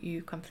and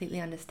you completely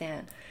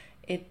understand,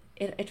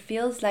 it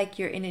feels like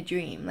you're in a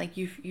dream. Like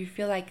you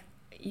feel like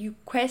you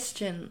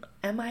question,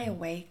 am I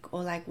awake?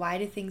 Or like, why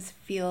do things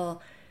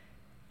feel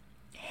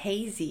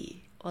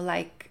hazy? Or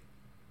like,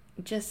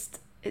 just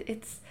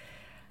it's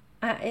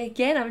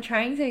again, I'm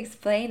trying to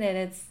explain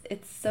it.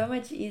 It's so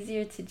much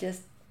easier to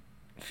just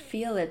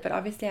feel it, but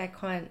obviously I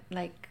can't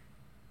like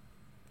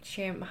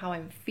share how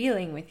I'm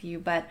feeling with you,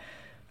 but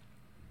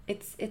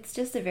it's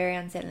just a very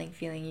unsettling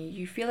feeling.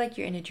 You feel like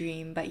you're in a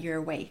dream, but you're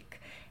awake.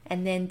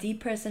 And then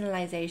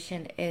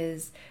depersonalization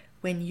is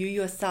when you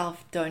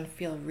yourself don't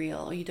feel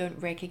real, or you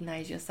don't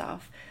recognize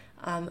yourself.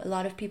 A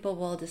lot of people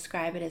will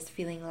describe it as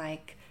feeling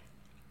like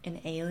an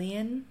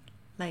alien,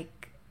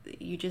 like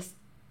you just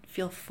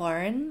feel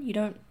foreign. You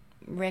don't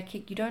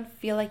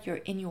feel like you're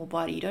in your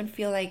body. You don't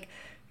feel like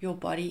your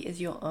body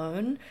is your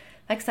own.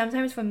 Like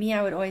sometimes for me,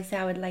 I would always say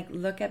I would like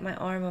look at my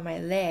arm or my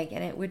leg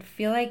and it would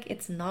feel like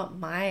it's not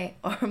my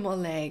arm or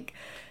leg.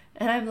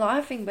 And I'm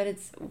laughing, but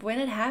it's when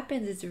it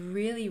happens, it's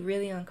really,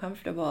 really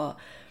uncomfortable.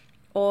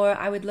 Or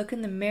I would look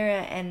in the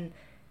mirror and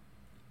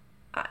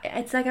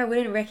it's like I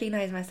wouldn't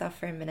recognize myself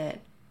for a minute.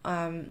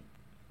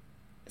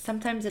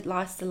 Sometimes it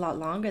lasts a lot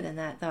longer than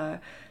that though.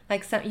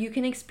 Like you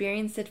can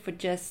experience it for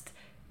just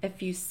a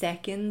few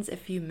seconds, a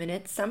few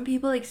minutes. Some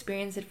people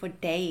experience it for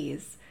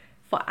days,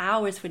 for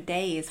hours, for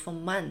days, for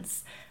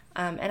months.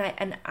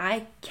 And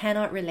I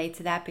cannot relate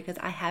to that because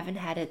I haven't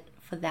had it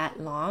for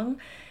that long.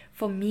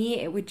 For me,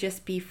 it would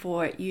just be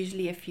for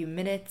usually a few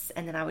minutes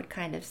and then I would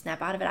kind of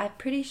snap out of it. I'm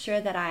pretty sure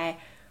I've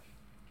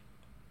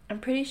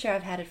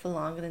had it for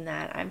longer than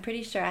that. I'm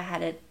pretty sure I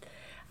had it.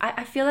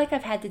 I feel like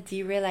I've had the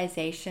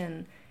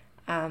derealization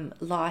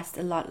last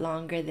a lot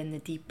longer than the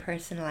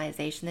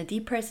depersonalization. The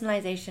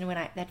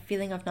depersonalization, that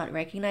feeling of not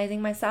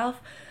recognizing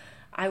myself,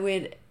 I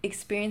would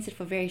experience it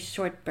for very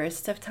short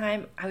bursts of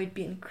time.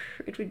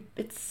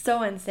 It's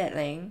so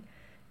unsettling.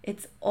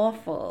 It's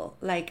awful.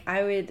 Like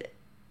I would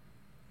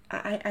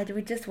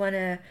just want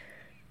to,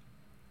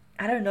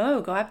 I don't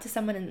know, go up to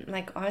someone and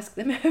like ask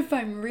them if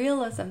I'm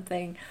real or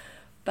something.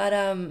 But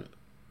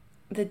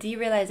the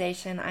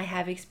derealization I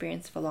have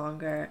experienced for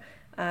longer.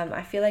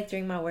 I feel like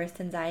during my worst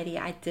anxiety,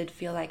 I did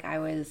feel like I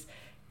was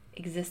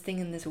existing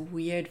in this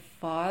weird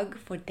fog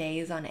for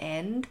days on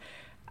end.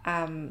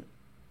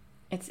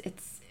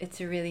 It's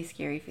a really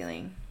scary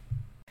feeling.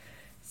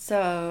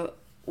 So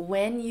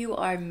when you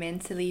are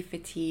mentally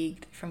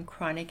fatigued from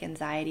chronic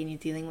anxiety and you're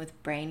dealing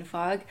with brain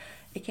fog,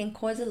 it can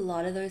cause a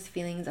lot of those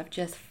feelings of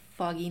just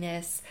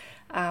fogginess.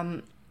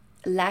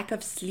 Lack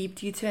of sleep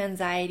due to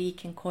anxiety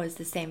can cause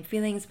the same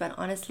feelings, but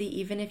honestly,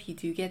 even if you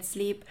do get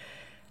sleep,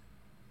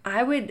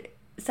 my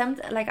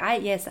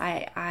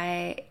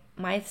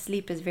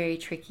sleep is very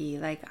tricky.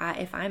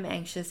 If I'm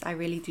anxious, I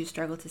really do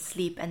struggle to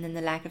sleep, and then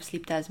the lack of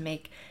sleep does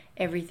make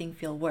everything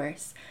feel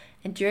worse.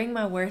 And during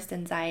my worst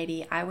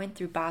anxiety, I went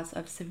through bouts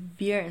of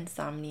severe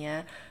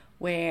insomnia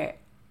where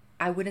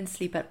I wouldn't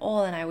sleep at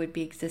all and I would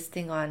be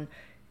existing on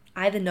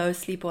either no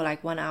sleep or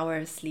like 1 hour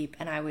of sleep,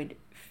 and I would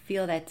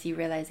feel that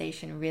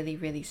derealization really,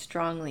 really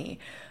strongly.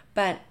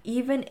 But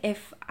even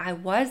if I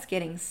was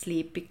getting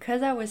sleep,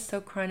 because I was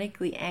so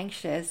chronically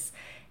anxious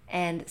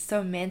and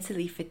so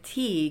mentally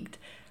fatigued,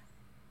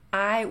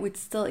 I would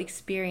still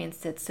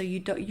experience it. So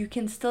you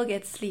can still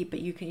get sleep,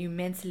 but you're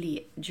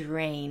mentally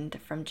drained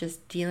from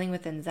just dealing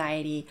with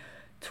anxiety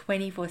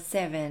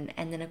 24/7,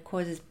 and then it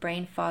causes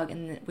brain fog,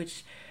 and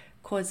which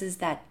causes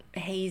that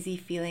hazy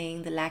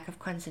feeling, the lack of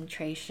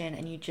concentration,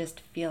 and you just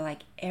feel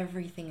like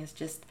everything is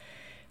just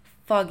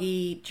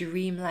foggy,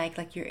 dreamlike,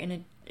 like you're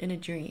in a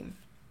dream.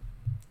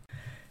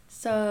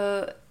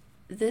 So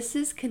this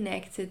is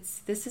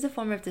a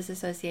form of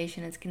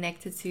disassociation. It's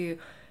connected to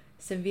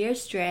severe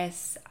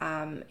stress.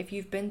 If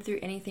you've been through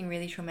anything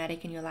really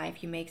traumatic in your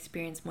life, you may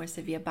experience more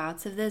severe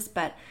bouts of this,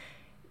 but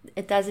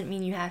it doesn't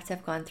mean you have to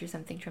have gone through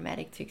something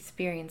traumatic to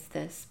experience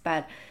this.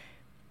 But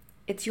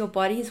it's your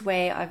body's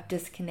way of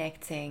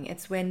disconnecting.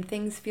 It's when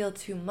things feel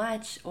too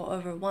much or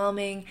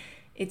overwhelming.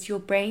 It's your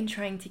brain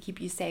trying to keep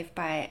you safe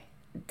by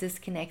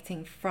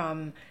disconnecting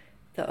from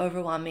the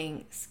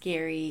overwhelming,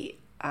 scary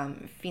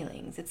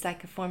feelings. It's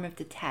like a form of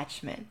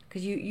detachment,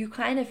 because you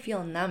kind of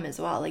feel numb as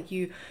well. Like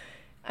you're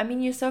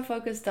so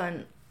focused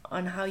on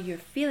how you're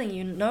feeling,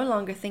 you're no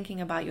longer thinking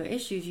about your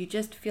issues. You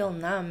just feel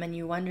numb and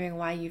you're wondering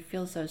why you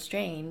feel so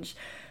strange.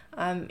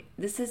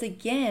 This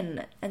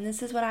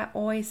is what I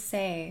always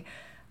say.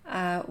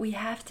 We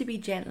have to be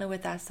gentler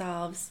with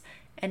ourselves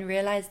and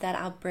realize that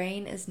our body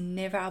is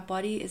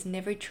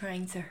never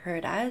trying to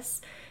hurt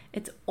us.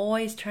 It's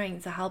always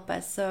trying to help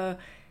us. So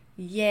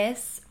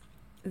yes,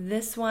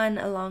 this one,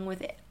 along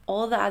with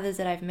all the others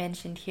that I've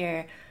mentioned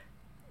here,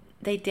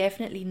 they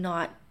definitely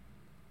not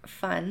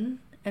fun,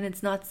 and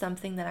it's not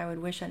something that I would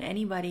wish on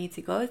anybody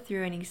to go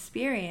through and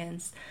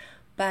experience.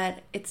 But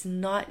it's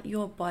not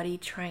your body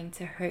trying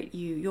to hurt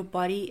you. Your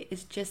body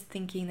is just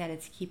thinking that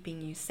it's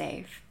keeping you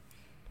safe.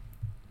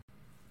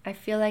 I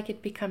feel like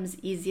it becomes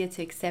easier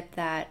to accept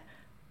that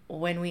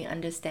when we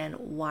understand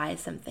why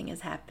something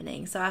is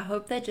happening. So I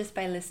hope that just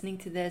by listening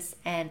to this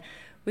and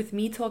with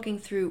me talking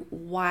through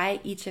why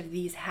each of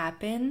these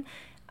happen,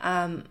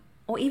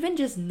 or even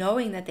just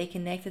knowing that they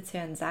connected to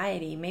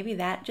anxiety, maybe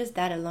that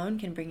alone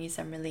can bring you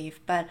some relief.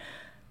 But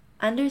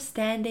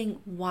understanding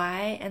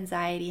why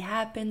anxiety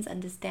happens,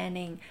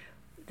 understanding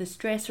the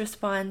stress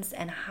response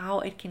and how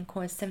it can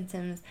cause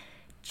symptoms,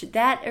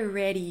 that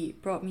already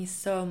brought me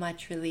so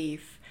much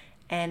relief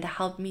and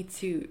helped me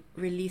to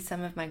release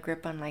some of my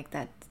grip on like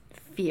that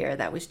fear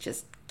that was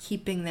just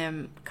keeping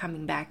them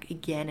coming back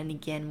again and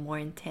again more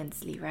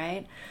intensely,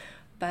 right?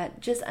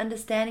 But just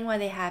understanding why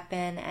they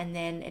happen, and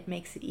then it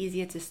makes it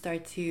easier to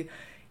start to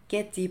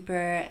get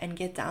deeper and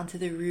get down to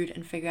the root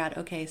and figure out,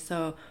 okay,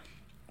 so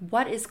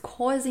what is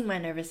causing my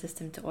nervous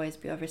system to always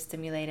be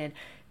overstimulated?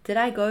 Did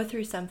I go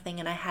through something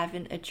and I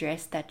haven't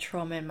addressed that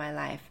trauma in my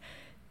life?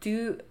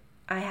 Do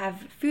I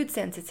have food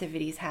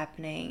sensitivities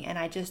happening and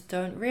I just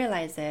don't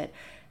realize it?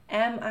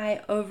 Am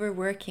I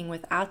overworking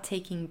without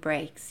taking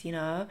breaks?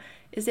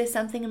 Is there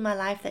something in my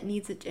life that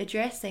needs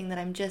addressing that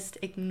I'm just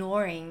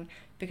ignoring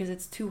because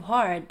it's too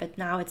hard, but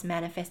now it's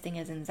manifesting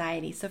as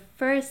anxiety? So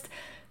first,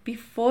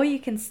 before you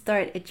can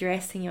start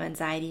addressing your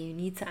anxiety, you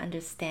need to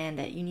understand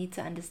it. You need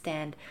to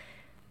understand,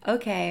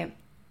 okay,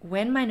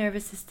 when my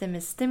nervous system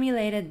is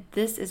stimulated,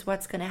 this is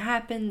what's going to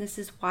happen. This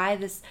is why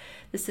this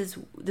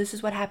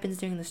is what happens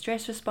during the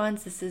stress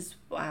response. This is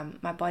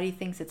my body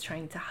thinks it's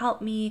trying to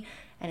help me,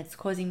 and it's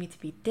causing me to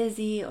be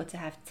dizzy or to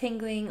have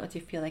tingling or to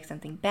feel like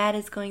something bad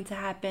is going to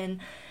happen.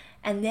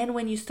 And then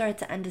when you start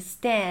to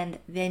understand,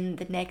 then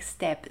the next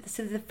step,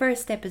 so the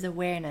first step is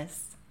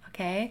awareness,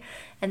 okay?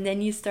 And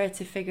then you start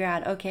to figure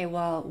out, okay,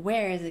 well,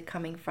 where is it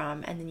coming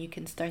from? And then you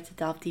can start to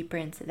delve deeper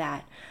into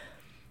that.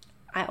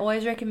 I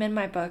always recommend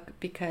my book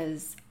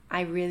because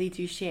I really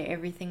do share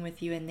everything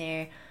with you in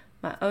there.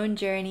 My own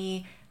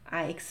journey,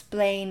 I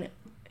explain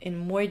in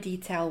more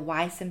detail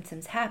why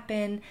symptoms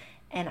happen,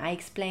 and I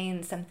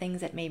explain some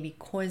things that may be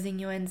causing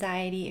you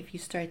anxiety if you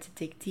start to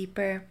dig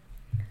deeper.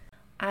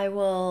 I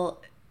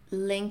will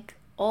link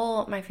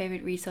all my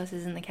favorite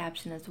resources in the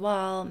caption as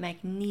well.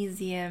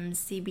 Magnesium,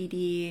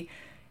 CBD,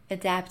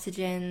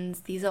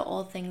 adaptogens. These are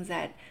all things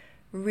that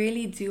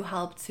really do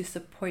help to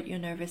support your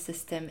nervous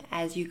system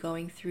as you're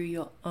going through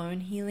your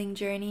own healing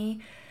journey.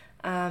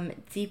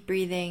 Deep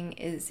breathing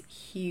is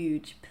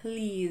huge.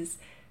 Please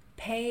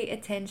pay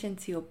attention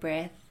to your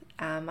breath.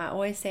 I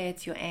always say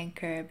it's your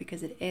anchor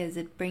because it is.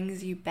 It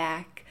brings you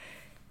back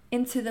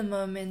into the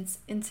moment,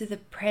 into the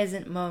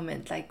present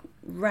moment, like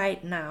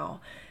right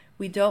now.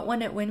 We don't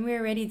want to, when we're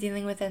already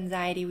dealing with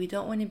anxiety, we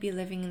don't want to be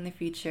living in the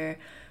future.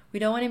 We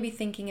don't want to be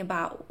thinking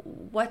about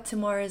what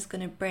tomorrow is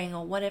going to bring,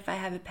 or what if I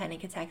have a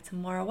panic attack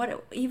tomorrow,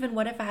 what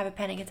if I have a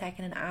panic attack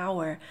in an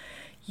hour.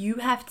 You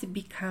have to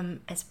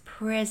become as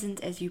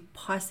present as you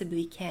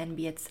possibly can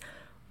be. It's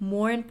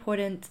more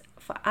important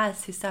for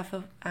us who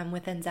suffer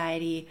with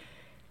anxiety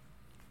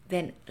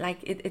than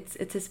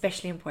it's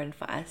especially important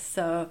for us.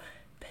 So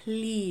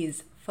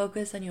please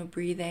focus on your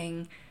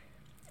breathing.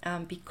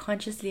 Be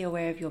consciously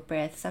aware of your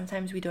breath.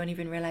 Sometimes we don't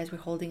even realize we're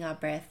holding our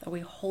breath, or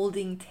we're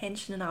holding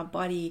tension in our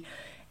body,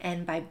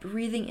 and by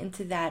breathing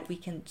into that we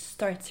can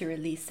start to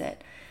release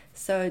it.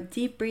 So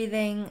deep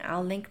breathing,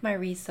 I'll link my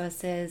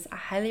resources. I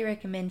highly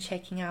recommend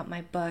checking out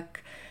my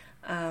book,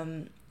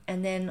 and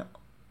then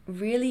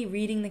really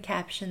reading the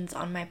captions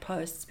on my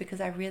posts, because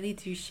I really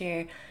do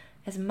share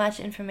as much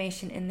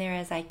information in there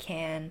as I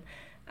can.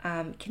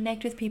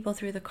 Connect with people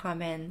through the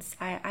comments.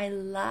 I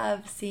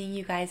love seeing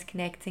you guys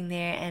connecting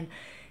there and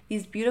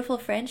these beautiful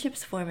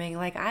friendships forming.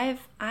 Like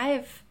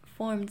I've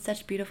formed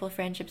such beautiful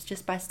friendships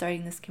just by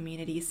starting this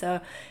community. So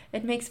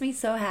it makes me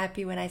so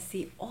happy when I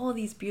see all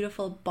these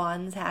beautiful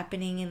bonds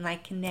happening and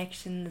like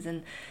connections,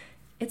 and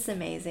it's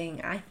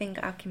amazing. I think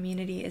our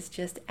community is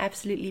just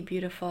absolutely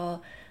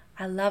beautiful.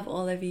 I love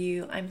all of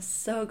you. I'm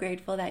so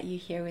grateful that you're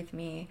here with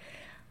me.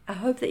 I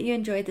hope that you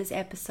enjoyed this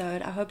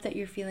episode. I hope that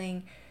you're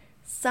feeling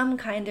some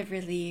kind of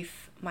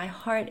relief. My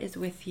heart is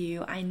with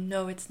you. I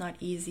know it's not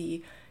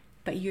easy,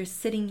 but you're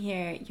sitting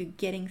here, you're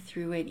getting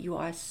through it. You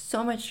are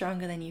so much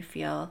stronger than you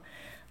feel.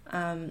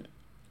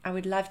 I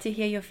would love to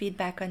hear your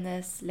feedback on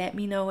this. Let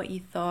me know what you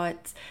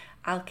thought.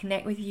 I'll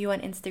connect with you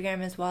on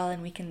Instagram as well,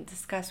 and we can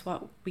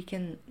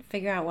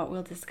figure out what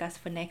we'll discuss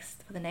for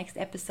the next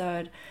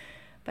episode.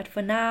 But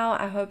for now,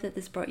 I hope that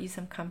this brought you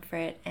some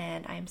comfort,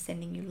 and I'm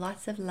sending you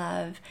lots of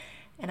love,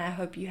 and I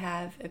hope you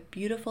have a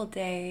beautiful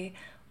day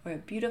or a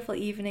beautiful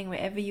evening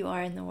wherever you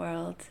are in the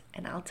world,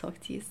 and I'll talk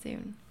to you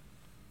soon.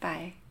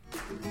 Bye.